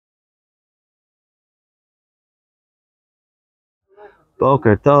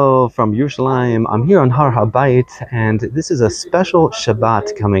Boker Tov from Yerushalayim. I'm here on Har HaBayit, and this is a special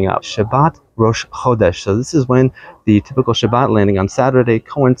Shabbat coming up. Shabbat Rosh Chodesh. So this is when the typical Shabbat landing on Saturday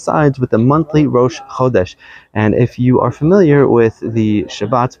coincides with the monthly Rosh Chodesh. And if you are familiar with the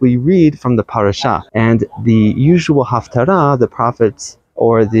Shabbats, we read from the parasha. And the usual Haftarah, the prophets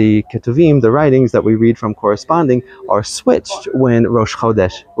or the Ketuvim, the writings that we read from corresponding, are switched when Rosh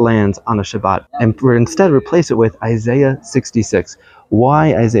Chodesh lands on a Shabbat. And we instead replace it with Isaiah 66.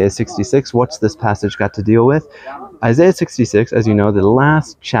 Why Isaiah 66? What's this passage got to deal with? Isaiah 66, as you know, the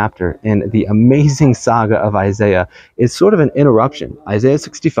last chapter in the amazing saga of Isaiah, is sort of an interruption. Isaiah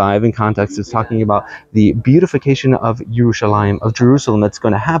 65, in context, is talking about the beautification of Yerushalayim, of Jerusalem, that's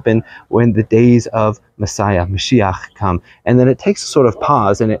going to happen when the days of Messiah, Mashiach, come. And then it takes a sort of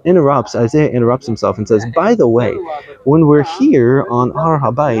pause, and it interrupts. Isaiah interrupts himself and says, by the way, when we're here on Har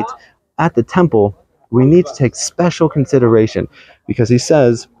HaBayit, at the temple, we need to take special consideration, because he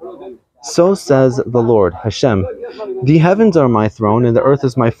says, so says the Lord, Hashem, the heavens are my throne and the earth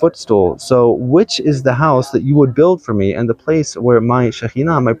is my footstool. So which is the house that you would build for me and the place where my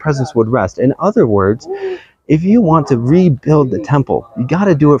Shekhinah, my presence, would rest? In other words, if you want to rebuild the temple, you got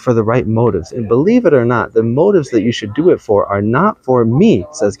to do it for the right motives. And believe it or not, the motives that you should do it for are not for me,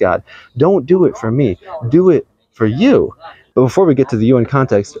 says God. Don't do it for me. Do it for you. But before we get to the you in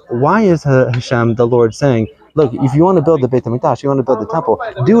context, why is Hashem, the Lord, saying, look, if you want to build the Beit HaMikdash, you want to build the temple,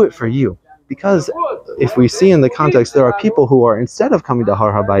 do it for you? Because if we see in the context, there are people who are, instead of coming to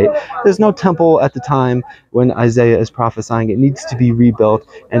Har HaBayit, there's no temple at the time when Isaiah is prophesying. It needs to be rebuilt.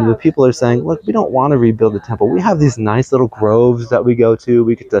 And the people are saying, look, we don't want to rebuild the temple. We have these nice little groves that we go to.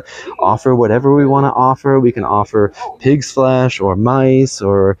 We get to offer whatever we want to offer. We can offer pig's flesh or mice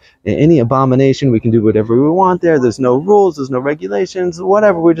or any abomination. We can do whatever we want there. There's no rules. There's no regulations.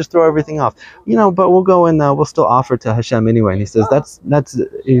 Whatever. We just throw everything off. You know, but we'll go and we'll still offer to Hashem anyway. And he says, that's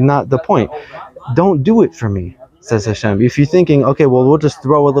not the point. Don't do it for me, says Hashem. If you're thinking, okay, well, we'll just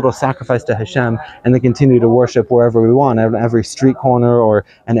throw a little sacrifice to Hashem and then continue to worship wherever we want, at every street corner or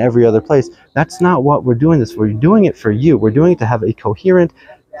in every other place, that's not what we're doing this for. We're doing it for you. We're doing it to have a coherent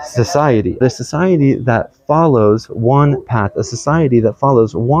society, a society that follows one path, a society that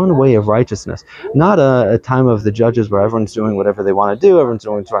follows one way of righteousness, not a time of the judges where everyone's doing whatever they want to do, everyone's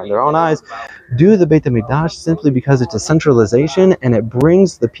doing what's right in their own eyes. Do the Beit HaMikdash simply because it's a centralization and it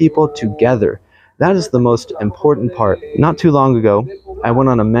brings the people together. That is the most important part. Not too long ago, I went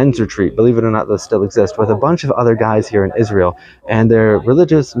on a men's retreat, believe it or not, those still exist, with a bunch of other guys here in Israel. And they're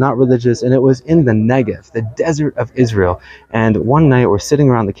religious, not religious, and it was in the Negev, the desert of Israel. And one night we're sitting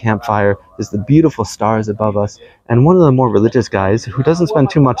around the campfire, there's the beautiful stars above us, and one of the more religious guys, who doesn't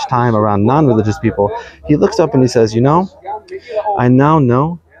spend too much time around non-religious people, he looks up and he says, you know, I now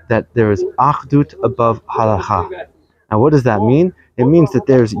know that there is achdut above halakha. And what does that mean? It means that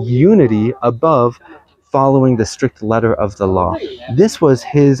there's unity above following the strict letter of the law. This was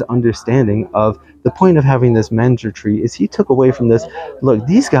his understanding of the point of having this men's retreat, is he took away from this, look,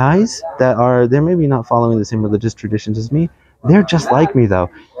 these guys they're maybe not following the same religious traditions as me, they're just like me though.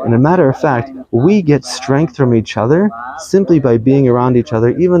 And a matter of fact, we get strength from each other simply by being around each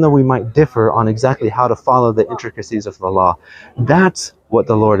other, even though we might differ on exactly how to follow the intricacies of the law. That's what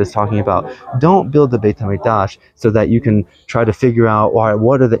the Lord is talking about. Don't build the Beit HaMikdash so that you can try to figure out, all right,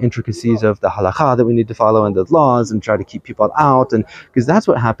 what are the intricacies of the halakha that we need to follow and the laws, and try to keep people out. And because that's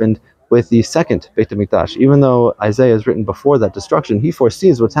what happened with the second Beit HaMikdash. Even though Isaiah is written before that destruction, he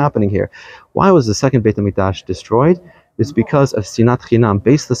foresees what's happening here. Why was the second Beit HaMikdash destroyed? It's because of sinat chinam,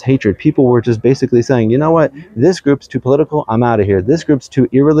 baseless hatred. People were just basically saying, you know what, this group's too political, I'm out of here. This group's too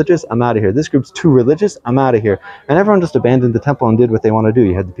irreligious, I'm out of here. This group's too religious, I'm out of here. And everyone just abandoned the temple and did what they want to do.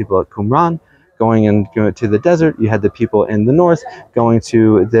 You had the people at Qumran going to the desert. You had the people in the north going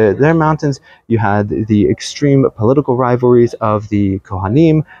to their mountains. You had the extreme political rivalries of the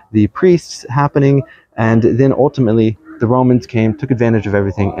Kohanim, the priests happening. And then ultimately, the Romans came, took advantage of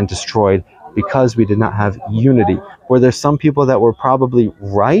everything, and destroyed, because we did not have unity. Were there some people that were probably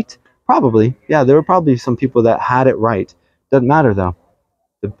right? Probably. Yeah, there were probably some people that had it right. Doesn't matter though.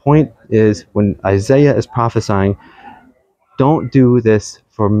 The point is, when Isaiah is prophesying, don't do this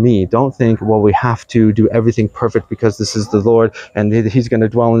for me. Don't think, well, we have to do everything perfect because this is the Lord and he's going to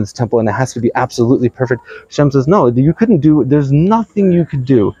dwell in this temple and it has to be absolutely perfect. Hashem says, no, you couldn't do, there's nothing you could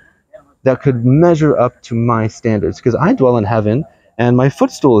do that could measure up to my standards, because I dwell in heaven and my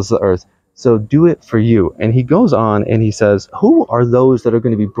footstool is the earth. So do it for you. And he goes on and he says, who are those that are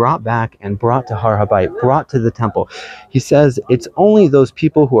going to be brought back and brought to Har HaBayit, brought to the temple? He says, it's only those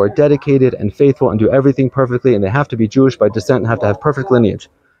people who are dedicated and faithful and do everything perfectly, and they have to be Jewish by descent and have to have perfect lineage.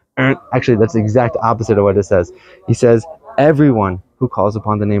 Actually, that's the exact opposite of what it says. He says, everyone who calls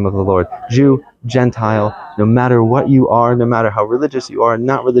upon the name of the Lord. Jew, Gentile, no matter what you are, no matter how religious you are,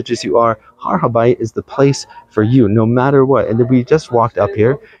 not religious you are, Har HaBayit is the place for you, no matter what. And we just walked up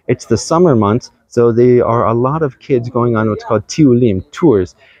here. It's the summer months, so there are a lot of kids going on what's called tiulim,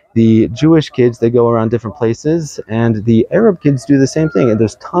 tours. The Jewish kids, they go around different places, and the Arab kids do the same thing. And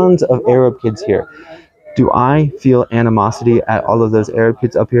there's tons of Arab kids here. Do I feel animosity at all of those Arab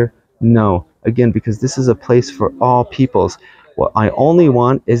kids up here? No. Again, because this is a place for all peoples. What I only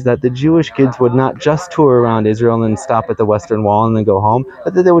want is that the Jewish kids would not just tour around Israel and stop at the Western Wall and then go home,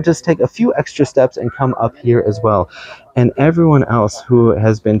 but that they would just take a few extra steps and come up here as well. And everyone else who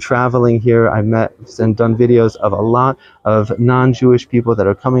has been traveling here, I've met and done videos of a lot of non-Jewish people that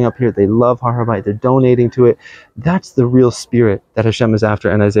are coming up here. They love Har HaBayit. They're donating to it. That's the real spirit that Hashem is after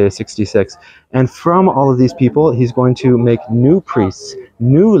in Isaiah 66. And from all of these people, he's going to make new priests,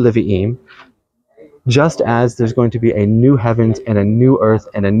 new Levi'im, just as there's going to be a new heavens and a new earth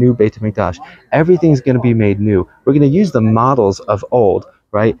and a new Beit HaMikdash. Everything's going to be made new. We're going to use the models of old,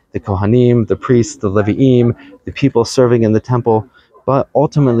 right? The Kohanim, the priests, the Levi'im, the people serving in the temple. But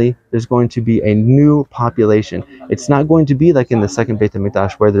ultimately, there's going to be a new population. It's not going to be like in the second Beit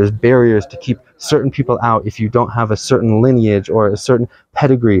HaMikdash where there's barriers to keep certain people out if you don't have a certain lineage or a certain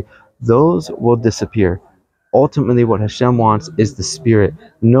pedigree. Those will disappear. Ultimately, what Hashem wants is the spirit.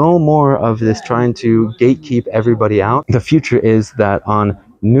 No more of this trying to gatekeep everybody out. The future is that on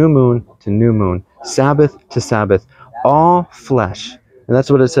new moon to new moon, Sabbath to Sabbath, all flesh, and that's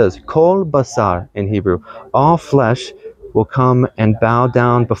what it says, kol basar in Hebrew, all flesh will come and bow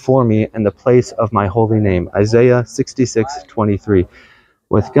down before me in the place of my holy name. Isaiah 66:23.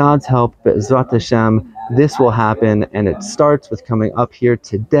 With God's help, Be'ezrat Hashem, this will happen, and it starts with coming up here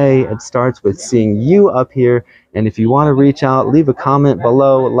today. It starts with seeing you up here, and if you want to reach out, leave a comment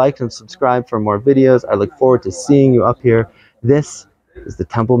below, like and subscribe for more videos. I look forward to seeing you up here. This is the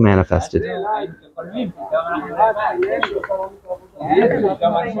Temple Manifested.